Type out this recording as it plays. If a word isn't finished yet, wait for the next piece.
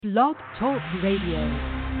Blog Talk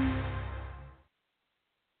Radio.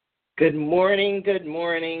 Good morning,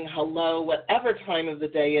 hello, whatever time of the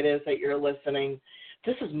day it is that you're listening.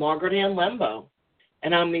 This is Margaret Ann Lembo,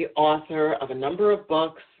 and I'm the author of a number of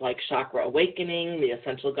books like Chakra Awakening, The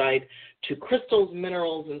Essential Guide to Crystals,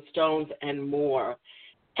 Minerals, and Stones, and more,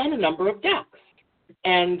 and a number of decks.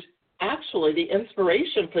 And actually, the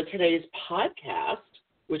inspiration for today's podcast,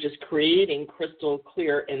 which is creating crystal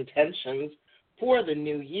clear intentions for the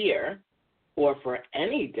new year, or for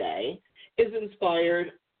any day, is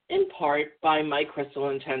inspired in part by my Crystal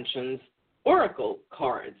Intentions Oracle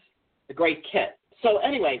cards, a great kit. So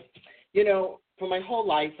anyway, for my whole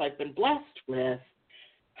life, I've been blessed with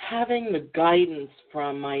having the guidance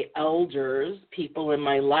from my elders, people in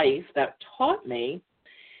my life that taught me,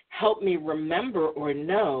 helped me remember or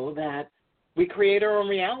know that we create our own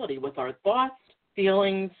reality with our thoughts,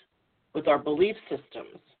 feelings, with our belief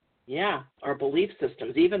systems. Yeah, our belief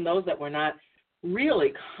systems, even those that we're not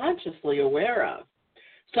really consciously aware of.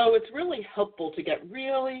 So it's really helpful to get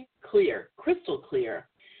really clear, crystal clear,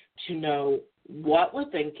 to know what we're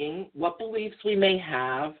thinking, what beliefs we may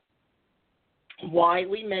have, why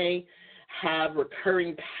we may have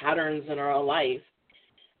recurring patterns in our life.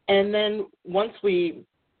 And then once we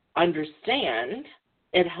understand,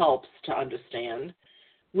 it helps to understand,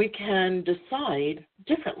 we can decide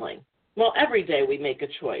differently. Well, every day we make a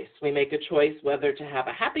choice. We make a choice whether to have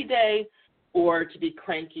a happy day or to be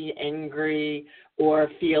cranky, angry,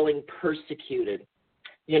 or feeling persecuted,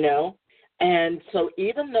 And so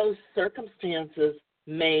even those circumstances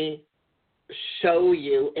may show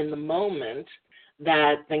you in the moment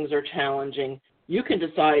that things are challenging, you can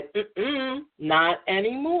decide, not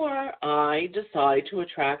anymore. I decide to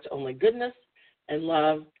attract only goodness and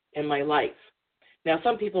love in my life. Now,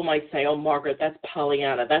 some people might say, oh, Margaret, that's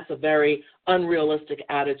Pollyanna. That's a very unrealistic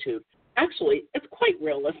attitude. Actually, it's quite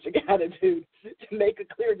realistic attitude to make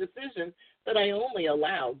a clear decision that I only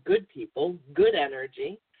allow good people, good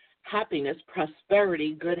energy, happiness,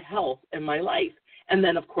 prosperity, good health in my life, and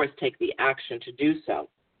then, of course, take the action to do so.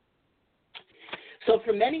 So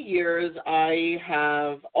for many years, I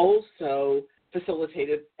have also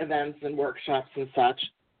facilitated events and workshops and such.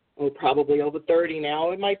 Probably over 30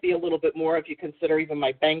 now. It might be a little bit more if you consider even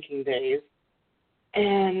my banking days.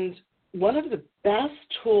 And one of the best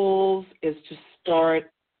tools is to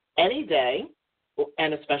start any day,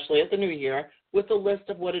 and especially at the new year, with a list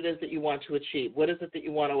of what it is that you want to achieve. What is it that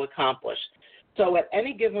you want to accomplish? So at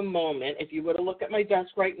any given moment, if you were to look at my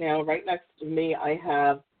desk right now, right next to me, I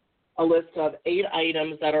have a list of 8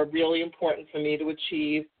 items that are really important for me to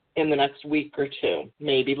achieve in the next week or two,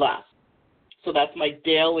 maybe less. So that's my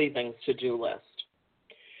daily things to do list.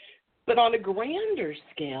 But on a grander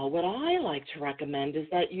scale, what I like to recommend is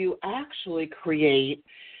that you actually create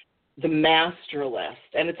the master list.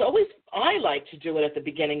 And it's always, I like to do it at the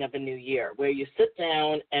beginning of a new year, where you sit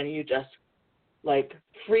down and you just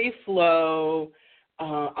free flow,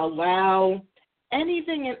 allow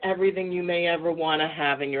anything and everything you may ever want to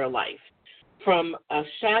have in your life, from a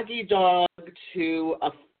shaggy dog to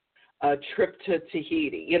a trip to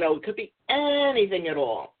Tahiti. It could be anything at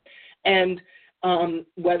all. And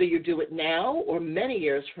whether you do it now or many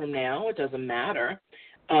years from now, it doesn't matter.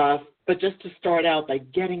 But just to start out by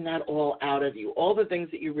getting that all out of you, all the things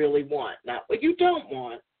that you really want, not what you don't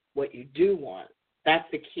want, what you do want. That's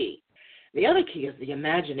the key. The other key is the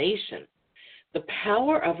imagination. The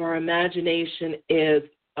power of our imagination is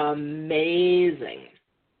amazing.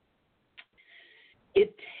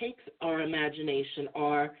 It takes our imagination,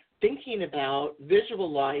 our thinking about,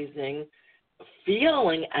 visualizing,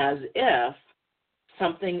 feeling as if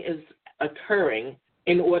something is occurring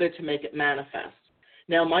in order to make it manifest.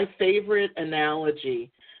 Now, my favorite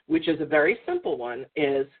analogy, which is a very simple one,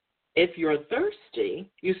 is if you're thirsty,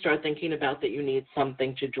 you start thinking about that you need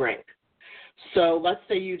something to drink. So let's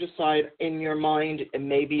say you decide in your mind, it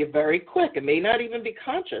may be very quick, it may not even be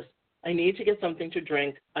conscious, I need to get something to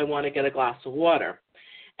drink, I want to get a glass of water.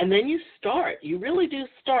 And then you really do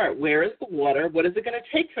start. Where is the water? What is it going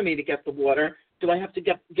to take for me to get the water? Do I have to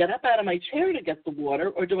get up out of my chair to get the water,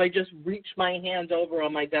 or do I just reach my hand over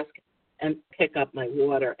on my desk and pick up my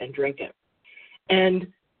water and drink it? And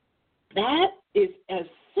that is as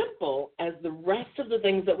simple as the rest of the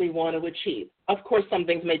things that we want to achieve. Of course, some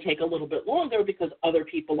things may take a little bit longer because other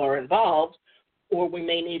people are involved, or we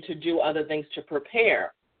may need to do other things to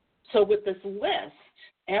prepare. So with this list,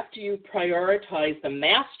 after you prioritize the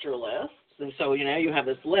master list, and so you have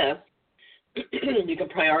this list, you can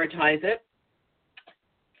prioritize it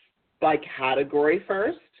by category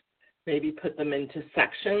first, maybe put them into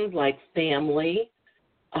sections like family,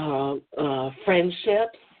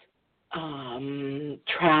 friendships,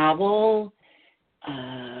 travel,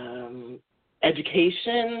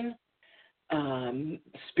 education,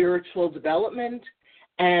 spiritual development,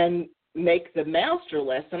 and make the master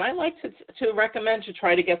list. And I like to recommend to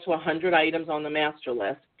try to get to 100 items on the master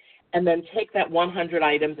list, and then take that 100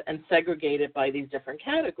 items and segregate it by these different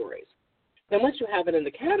categories. Then once you have it in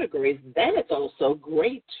the categories, then it's also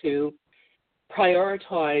great to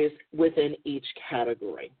prioritize within each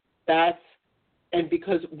category. And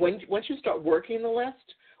because once you start working the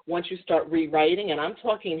list, once you start rewriting, and I'm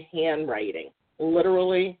talking handwriting,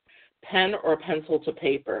 literally pen or pencil to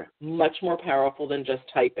paper, much more powerful than just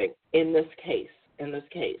typing in this case. And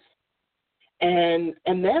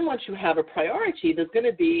then once you have a priority, there's going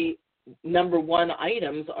to be number one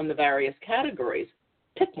items on the various categories.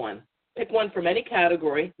 Pick one. Pick one from any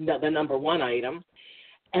category, the number one item,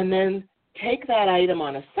 and then take that item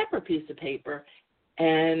on a separate piece of paper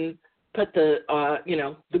and put the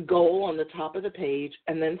goal on the top of the page,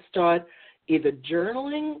 and then start either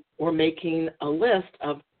journaling or making a list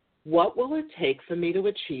of what will it take for me to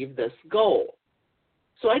achieve this goal.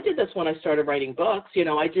 So I did this when I started writing books.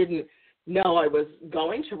 I didn't know I was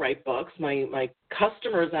going to write books. My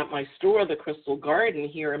customers at my store, the Crystal Garden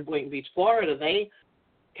here in Boynton Beach, Florida, they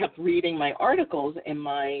kept reading my articles in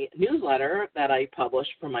my newsletter that I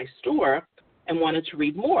published for my store and wanted to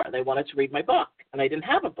read more. They wanted to read my book, and I didn't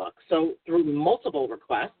have a book. So through multiple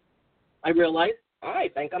requests, I realized, I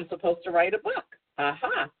think I'm supposed to write a book.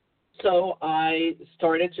 Aha. So I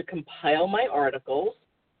started to compile my articles,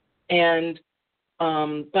 and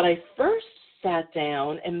but I first sat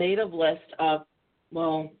down and made a list of,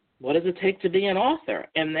 well, what does it take to be an author?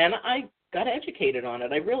 And then I got educated on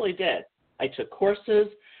it. I really did. I took courses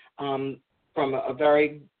from a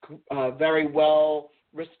very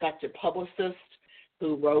well-respected publicist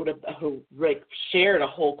who shared a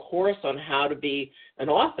whole course on how to be an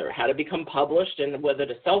author, how to become published, and whether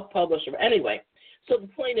to self-publish or anyway. So the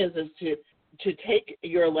point is to take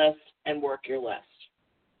your list and work your list.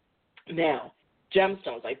 Now,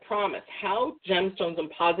 gemstones, I promise, how gemstones and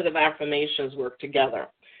positive affirmations work together,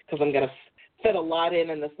 because I'm going to fit a lot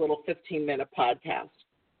in this little 15-minute podcast.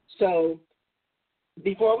 So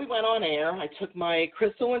before we went on air, I took my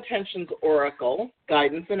Crystal Intentions Oracle,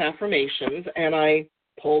 Guidance and Affirmations, and I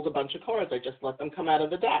pulled a bunch of cards. I just let them come out of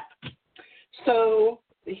the deck. So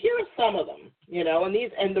here are some of them,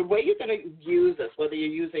 and the way you're going to use this, whether you're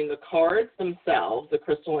using the cards themselves, the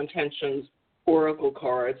Crystal Intentions Oracle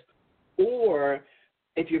cards, or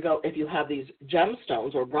if you have these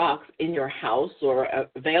gemstones or rocks in your house or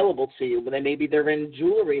available to you, maybe they're in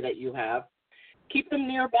jewelry that you have, keep them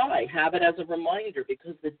nearby. Have it as a reminder,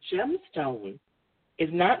 because the gemstone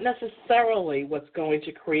is not necessarily what's going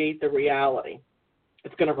to create the reality.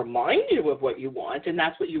 It's going to remind you of what you want, and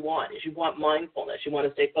that's what you want, is you want mindfulness. You want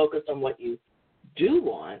to stay focused on what you do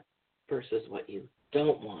want versus what you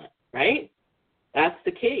don't want, right? That's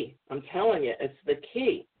the key. I'm telling you, it's the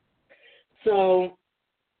key. So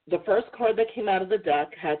the first card that came out of the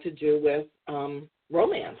deck had to do with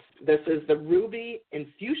romance. This is the ruby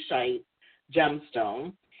infusionite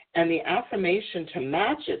gemstone, and the affirmation to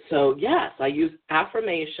match it. So yes, I use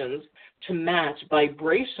affirmations to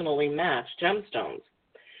vibrationally match gemstones.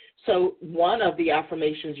 So one of the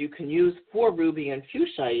affirmations you can use for ruby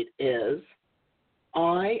infusionite is,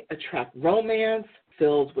 I attract romance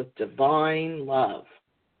filled with divine love.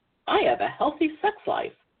 I have a healthy sex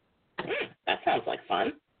life. That sounds like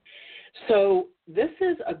fun. So this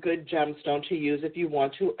is a good gemstone to use if you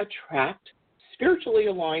want to attract spiritually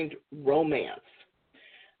aligned romance,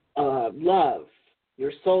 love,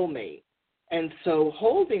 your soulmate. And so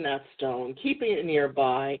holding that stone, keeping it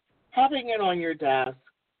nearby, having it on your desk,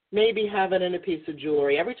 maybe have it in a piece of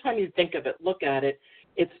jewelry. Every time you think of it, look at it,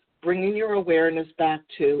 it's bringing your awareness back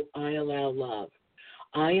to, I allow love.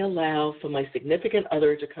 I allow for my significant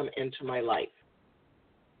other to come into my life.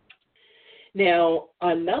 Now,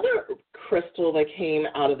 another crystal that came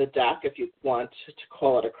out of the deck, if you want to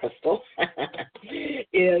call it a crystal,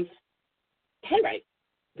 is pyrite.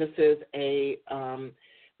 This is a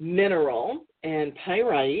mineral, and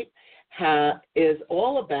pyrite is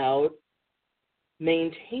all about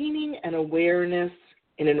maintaining an awareness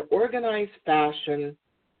in an organized fashion,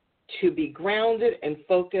 to be grounded and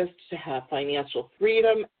focused, to have financial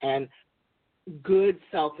freedom and good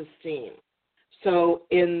self-esteem. So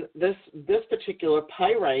in this particular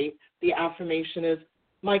pyrite, the affirmation is,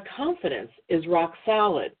 my confidence is rock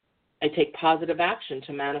solid. I take positive action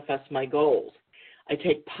to manifest my goals. I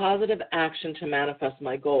take positive action to manifest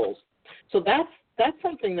my goals. So that's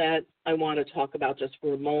something that I want to talk about just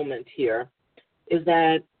for a moment here, is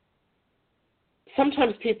that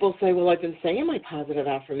sometimes people say, well, I've been saying my positive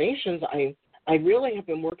affirmations. I really have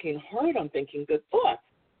been working hard on thinking good thoughts.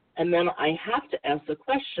 And then I have to ask the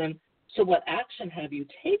question, so what action have you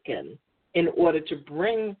taken in order to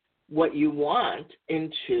bring what you want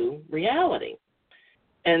into reality?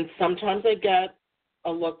 And sometimes I get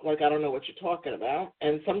a look like, I don't know what you're talking about.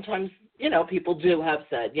 And sometimes, people do have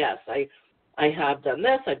said, yes, I have done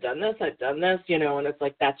this, I've done this, and it's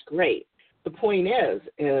like, that's great. The point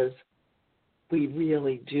is we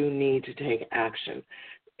really do need to take action.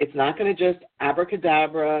 It's not going to just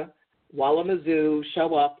abracadabra, Wallamazoo,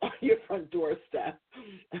 show up on your front doorstep,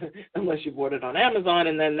 unless you bought it on Amazon,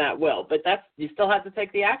 and then that will. But you still have to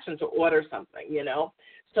take the action to order something,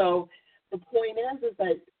 So the point is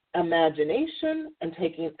that imagination and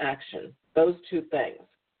taking action, those two things,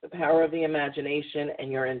 the power of the imagination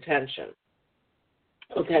and your intention.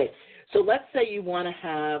 Okay, so let's say you want to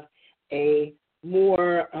have a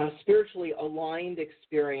more spiritually aligned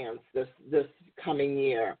experience this coming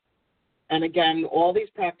year. And again, all these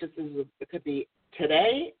practices, it could be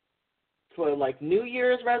today for like New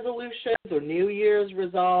Year's resolutions or New Year's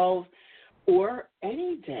resolve, or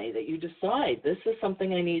any day that you decide this is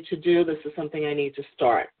something I need to do, this is something I need to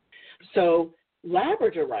start. So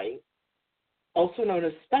labradorite, also known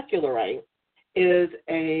as specularite, is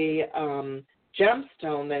a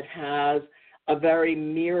gemstone that has a very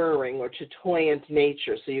mirroring or chatoyant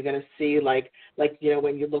nature. So you're going to see like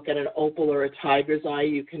when you look at an opal or a tiger's eye,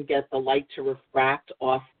 you can get the light to refract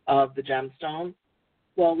off of the gemstone.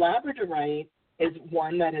 Well, labradorite is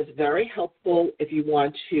one that is very helpful if you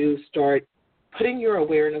want to start putting your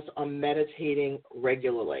awareness on meditating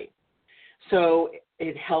regularly. So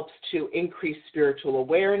it helps to increase spiritual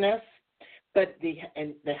awareness, but the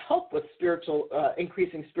help with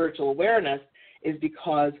increasing spiritual awareness is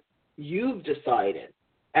because you've decided.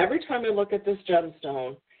 Every time I look at this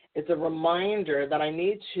gemstone, it's a reminder that I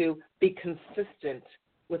need to be consistent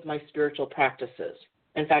with my spiritual practices.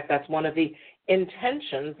 In fact, that's one of the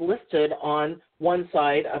intentions listed on one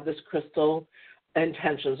side of this crystal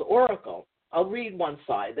intentions oracle. I'll read one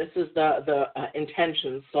side. This is the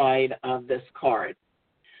intentions side of this card.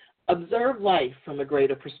 Observe life from a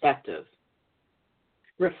greater perspective.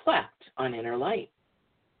 Reflect on inner light.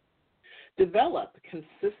 Develop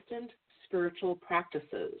consistent spiritual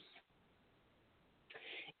practices.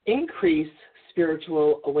 Increase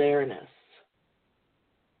spiritual awareness.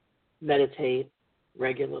 Meditate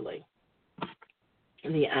regularly.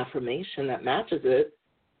 And the affirmation that matches it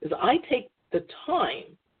is, I take the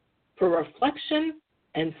time for reflection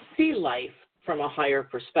and see life from a higher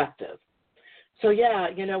perspective. So yeah,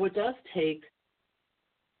 it does take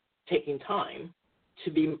taking time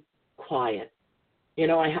to be quiet.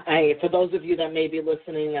 I for those of you that may be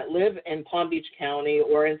listening that live in Palm Beach County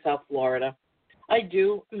or in South Florida, I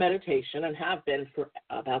do meditation and have been for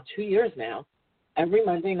about 2 years now, every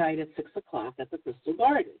Monday night at 6 o'clock at the Crystal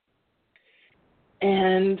Garden.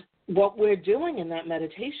 And what we're doing in that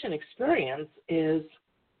meditation experience is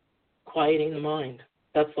quieting the mind.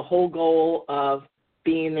 That's the whole goal of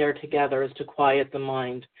being there together, is to quiet the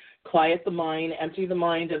mind. Quiet the mind, empty the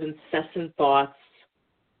mind of incessant thoughts.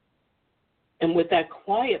 And with that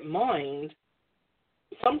quiet mind,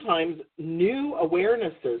 sometimes new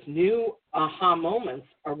awarenesses, new aha moments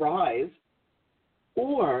arise,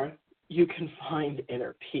 or you can find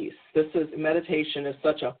inner peace. Meditation is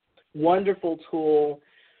such a wonderful tool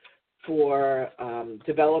for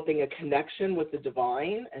developing a connection with the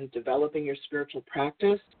divine and developing your spiritual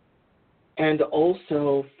practice, and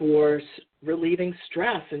also for relieving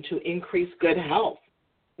stress and to increase good health.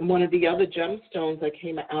 And one of the other gemstones that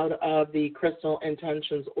came out of the Crystal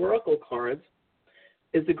Intentions Oracle cards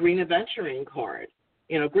is the Green Aventurine card.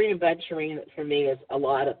 Green Aventurine for me is a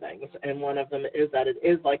lot of things, and one of them is that it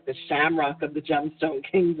is like the shamrock of the gemstone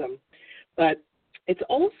kingdom. But it's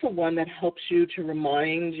also one that helps you to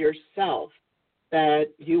remind yourself that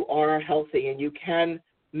you are healthy and you can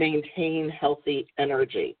maintain healthy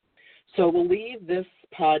energy. So we'll leave this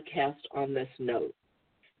podcast on this note.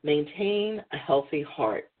 Maintain a healthy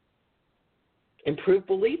heart. Improve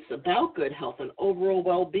beliefs about good health and overall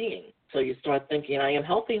well-being. So you start thinking, I am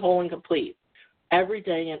healthy, whole, and complete. Every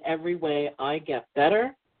day in every way, I get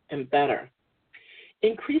better and better.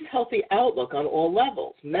 Increase healthy outlook on all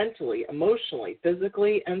levels, mentally, emotionally,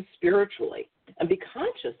 physically, and spiritually. And be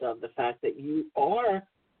conscious of the fact that you are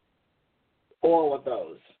all of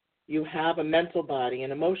those. You have a mental body,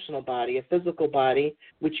 an emotional body, a physical body,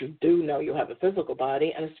 which you do know you have a physical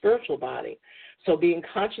body, and a spiritual body. So being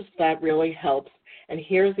conscious of that really helps. And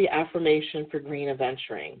here's the affirmation for Green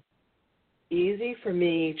Aventurine. Easy for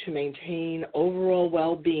me to maintain overall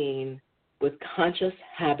well-being with conscious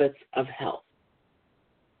habits of health.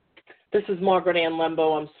 This is Margaret Ann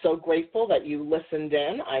Lembo. I'm so grateful that you listened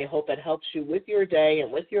in. I hope it helps you with your day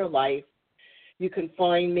and with your life. You can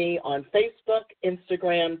find me on Facebook,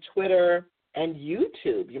 Instagram, Twitter, and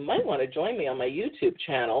YouTube. You might want to join me on my YouTube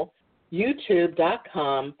channel,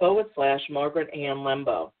 youtube.com/Margaret Ann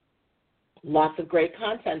Lembo. Lots of great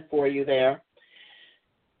content for you there.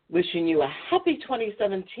 Wishing you a happy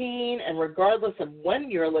 2017, and regardless of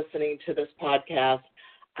when you're listening to this podcast,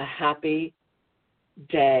 a happy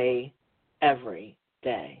day every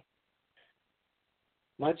day.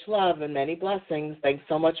 Much love and many blessings. Thanks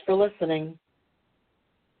so much for listening.